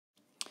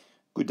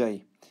Good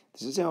day.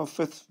 This is our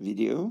fifth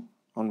video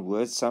on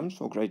word sums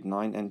for grade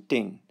 9 and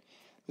 10.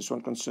 This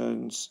one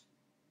concerns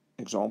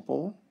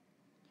example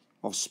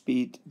of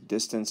speed,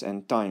 distance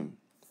and time.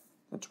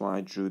 That's why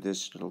I drew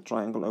this little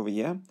triangle over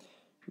here.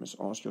 You must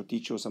ask your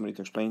teacher or somebody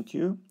to explain to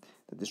you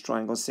that this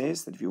triangle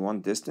says that if you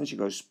want distance, you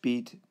go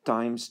speed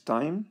times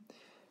time,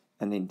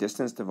 and then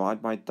distance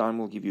divided by time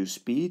will give you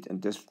speed, and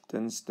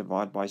distance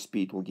divided by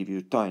speed will give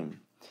you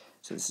time.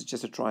 So this is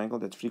just a triangle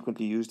that's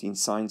frequently used in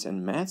science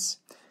and maths.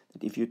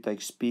 That if you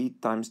take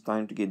speed times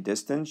time to get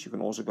distance, you can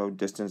also go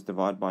distance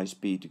divided by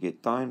speed to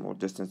get time, or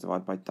distance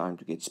divided by time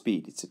to get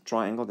speed. It's a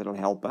triangle that will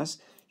help us.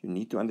 You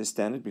need to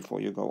understand it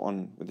before you go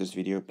on with this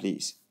video,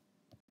 please.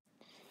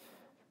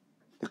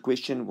 The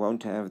question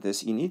won't have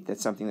this in it.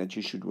 That's something that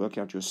you should work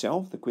out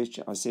yourself. The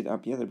question I said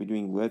up here that we're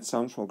doing word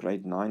sounds for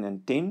grade 9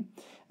 and 10.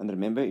 And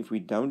remember, if we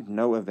don't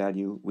know a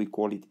value, we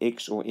call it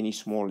X or any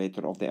small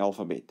letter of the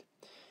alphabet.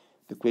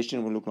 The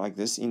question will look like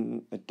this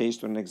in a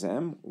test or an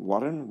exam.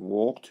 Warren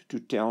walked to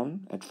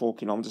town at 4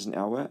 kilometers an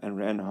hour and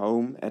ran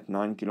home at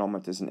 9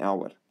 kilometers an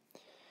hour.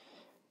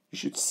 You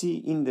should see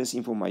in this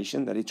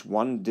information that it's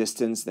one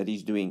distance that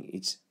he's doing.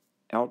 It's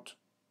out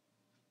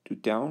to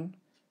town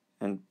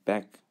and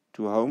back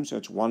to home, so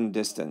it's one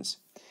distance.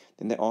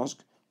 Then they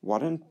ask,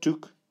 Warren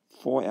took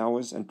 4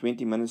 hours and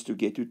 20 minutes to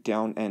get to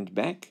town and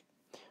back.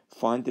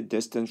 Find the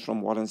distance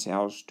from Warren's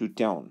house to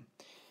town.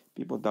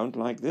 People don't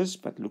like this,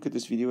 but look at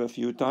this video a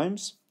few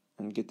times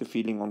and get the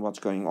feeling on what's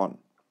going on.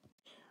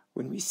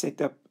 When we set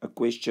up a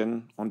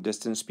question on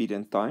distance, speed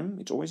and time,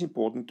 it's always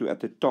important to, at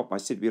the top, I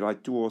said we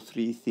write 2 or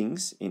 3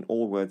 things in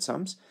all word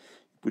sums.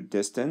 Put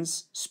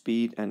distance,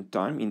 speed and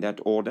time in that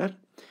order.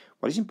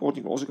 What is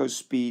important, you also go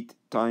speed,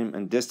 time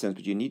and distance,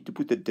 but you need to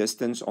put the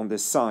distance on the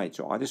side.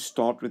 So either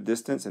start with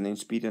distance and then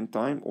speed and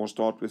time, or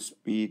start with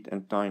speed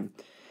and time.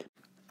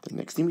 The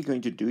next thing we're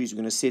going to do is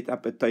we're going to set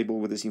up a table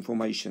with this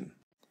information.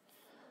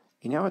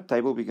 In our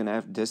table, we're going to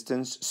have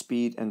distance,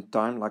 speed, and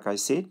time, like I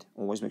said.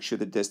 Always make sure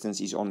the distance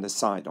is on the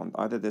side, on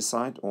either this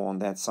side or on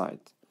that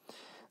side.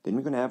 Then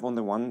we're going to have on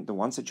the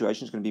one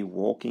situation is going to be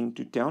walking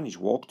to town. He's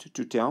walked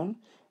to town,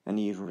 and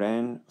he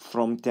ran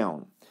from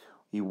town.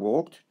 He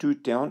walked to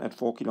town at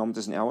 4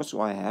 kilometers an hour, so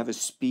I have a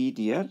speed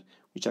here,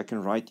 which I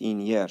can write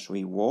in here. So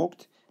he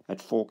walked at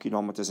 4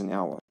 kilometers an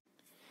hour.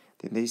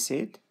 Then they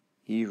said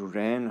he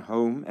ran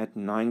home at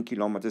 9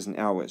 kilometers an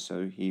hour.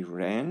 So he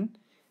ran,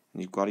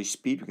 and he's got his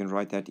speed. We can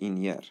write that in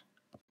here.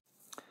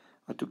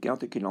 I took out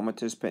the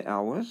kilometers per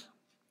hour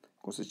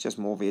because it's just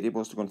more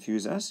variables to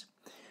confuse us.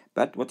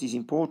 But what is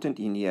important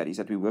in here is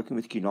that we're working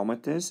with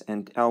kilometers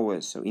and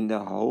hours. So in the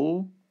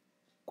whole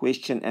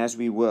question as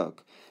we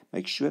work,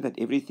 make sure that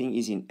everything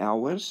is in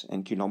hours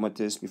and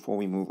kilometers before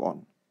we move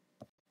on.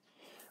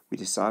 We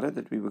decided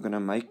that we were going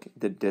to make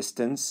the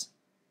distance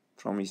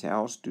from his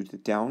house to the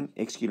town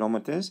X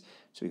kilometers.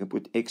 So we can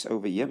put X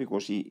over here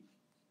because he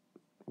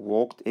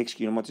walked X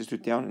kilometers to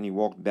town and he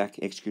walked back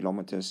X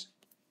kilometers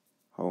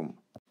home.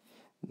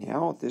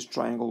 Now this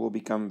triangle will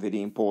become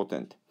very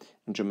important.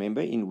 And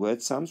remember, in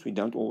word sums we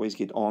don't always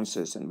get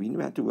answers, and we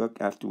have to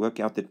work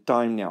out the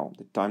time now,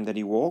 the time that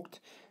he walked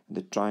and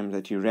the time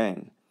that he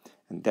ran.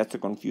 And that's the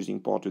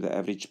confusing part to the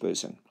average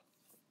person.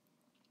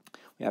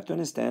 We have to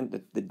understand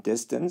that the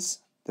distance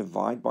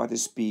divided by the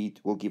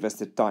speed will give us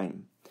the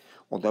time.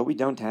 Although we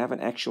don't have an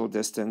actual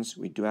distance,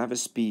 we do have a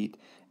speed,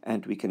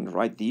 and we can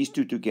write these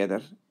two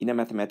together in a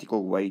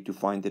mathematical way to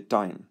find the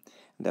time.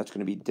 And that's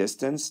going to be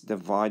distance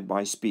divided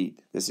by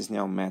speed. This is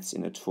now maths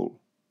in its full.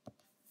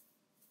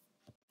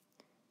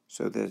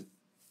 So the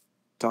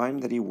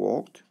time that he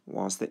walked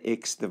was the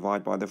x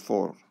divided by the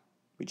 4,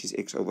 which is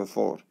x over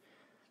 4.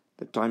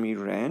 The time he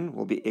ran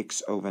will be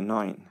x over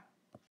 9.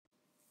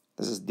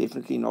 This is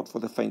definitely not for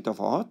the faint of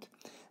heart,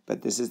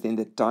 but this is then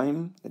the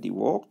time that he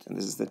walked, and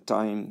this is the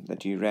time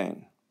that he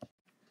ran.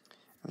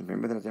 And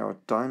remember that our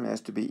time has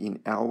to be in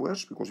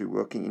hours because we're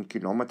working in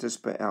kilometers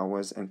per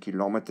hours and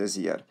kilometers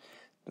here.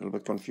 A little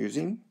bit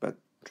confusing, but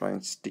try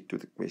and stick to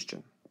the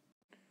question.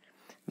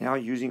 Now,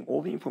 using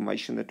all the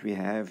information that we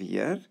have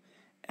here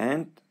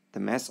and the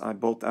maths I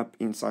built up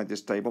inside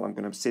this table, I'm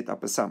going to set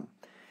up a sum.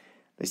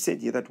 They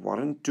said here that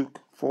Warren took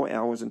 4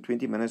 hours and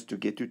 20 minutes to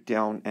get to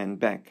town and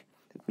back.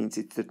 That means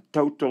it's the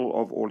total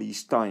of all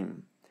his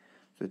time.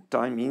 The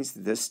time means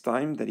this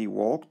time that he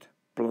walked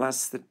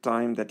plus the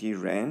time that he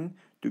ran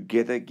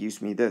together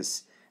gives me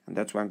this. And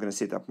that's why I'm going to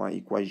set up my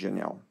equation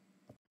now.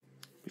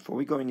 Before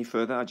we go any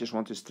further, I just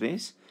want to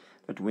stress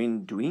that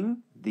when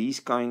doing these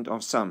kind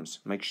of sums,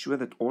 make sure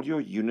that all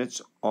your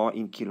units are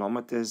in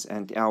kilometers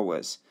and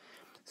hours.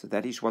 So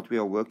that is what we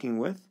are working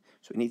with.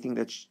 So anything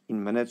that's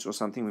in minutes or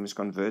something we must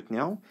convert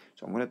now.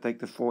 So I'm going to take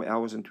the 4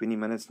 hours and 20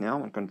 minutes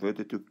now and convert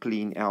it to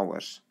clean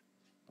hours.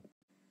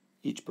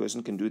 Each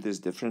person can do this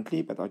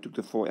differently, but I took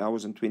the 4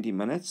 hours and 20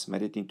 minutes,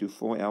 made it into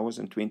 4 hours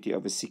and 20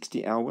 over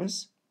 60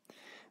 hours.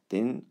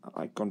 Then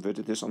I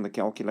converted this on the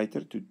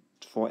calculator to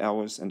 4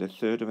 hours and a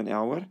third of an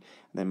hour.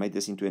 And I made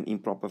this into an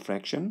improper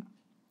fraction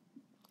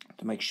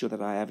to make sure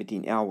that I have it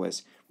in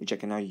hours, which I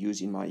can now use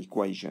in my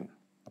equation.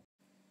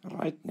 All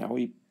right, now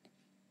we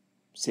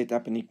set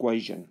up an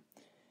equation.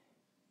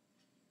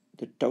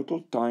 the total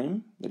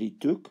time that he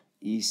took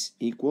is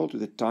equal to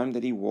the time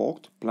that he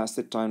walked plus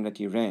the time that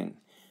he ran.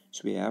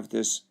 So we have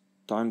this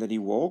time that he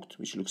walked,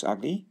 which looks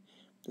ugly.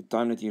 The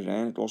time that he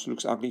ran, it also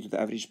looks ugly to the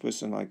average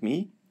person like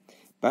me.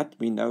 But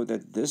we know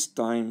that this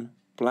time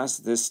plus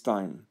this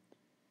time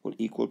will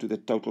equal to the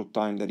total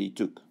time that he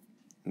took.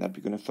 And that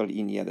we're going to fill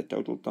in here. The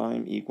total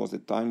time equals the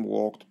time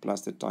walked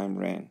plus the time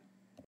ran.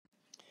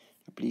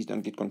 Now please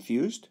don't get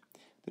confused.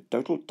 The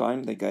total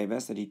time they gave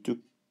us that he took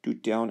to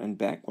town and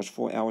back was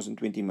 4 hours and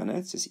 20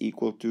 minutes is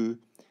equal to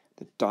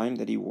the time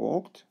that he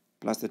walked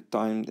plus the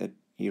time that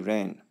he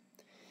ran.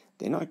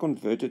 Then I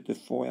converted the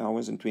 4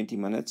 hours and 20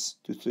 minutes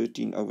to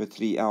 13 over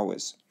 3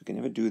 hours. You can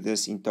never do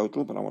this in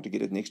total, but I want to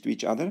get it next to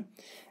each other.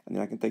 And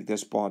then I can take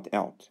this part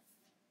out.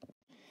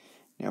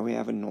 Now we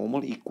have a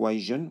normal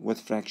equation with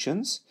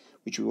fractions,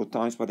 which we will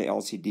times by the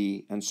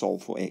LCD and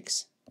solve for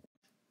x.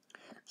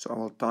 So I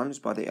will times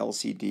by the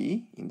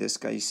LCD, in this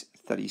case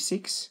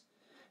 36,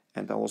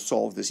 and I will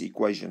solve this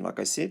equation. Like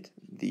I said,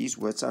 these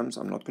word sums,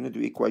 I'm not going to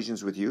do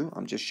equations with you.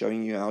 I'm just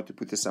showing you how to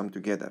put the sum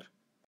together.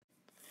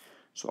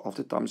 So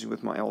after timesing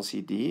with my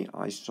LCD,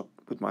 I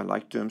put my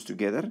like terms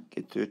together,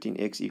 get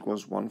 13x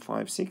equals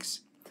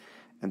 156,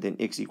 and then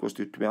x equals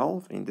to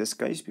 12. In this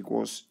case,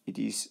 because it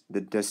is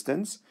the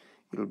distance,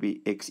 it will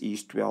be x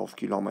is 12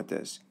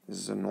 kilometers. This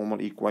is a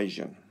normal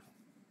equation.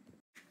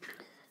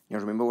 Now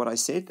remember what I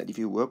said, that if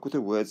you work with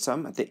a word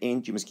sum, at the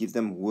end you must give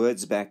them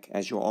words back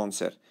as your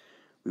answer.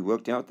 We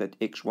worked out that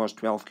x was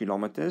 12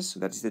 kilometers, so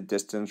that is the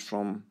distance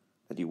from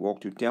that he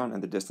walked to town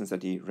and the distance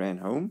that he ran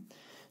home.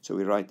 So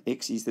we write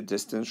x is the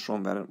distance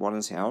from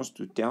Warren's house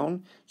to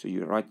town. So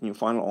you write in your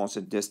final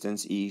answer,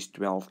 distance is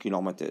 12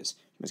 kilometers.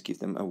 You must give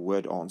them a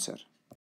word answer.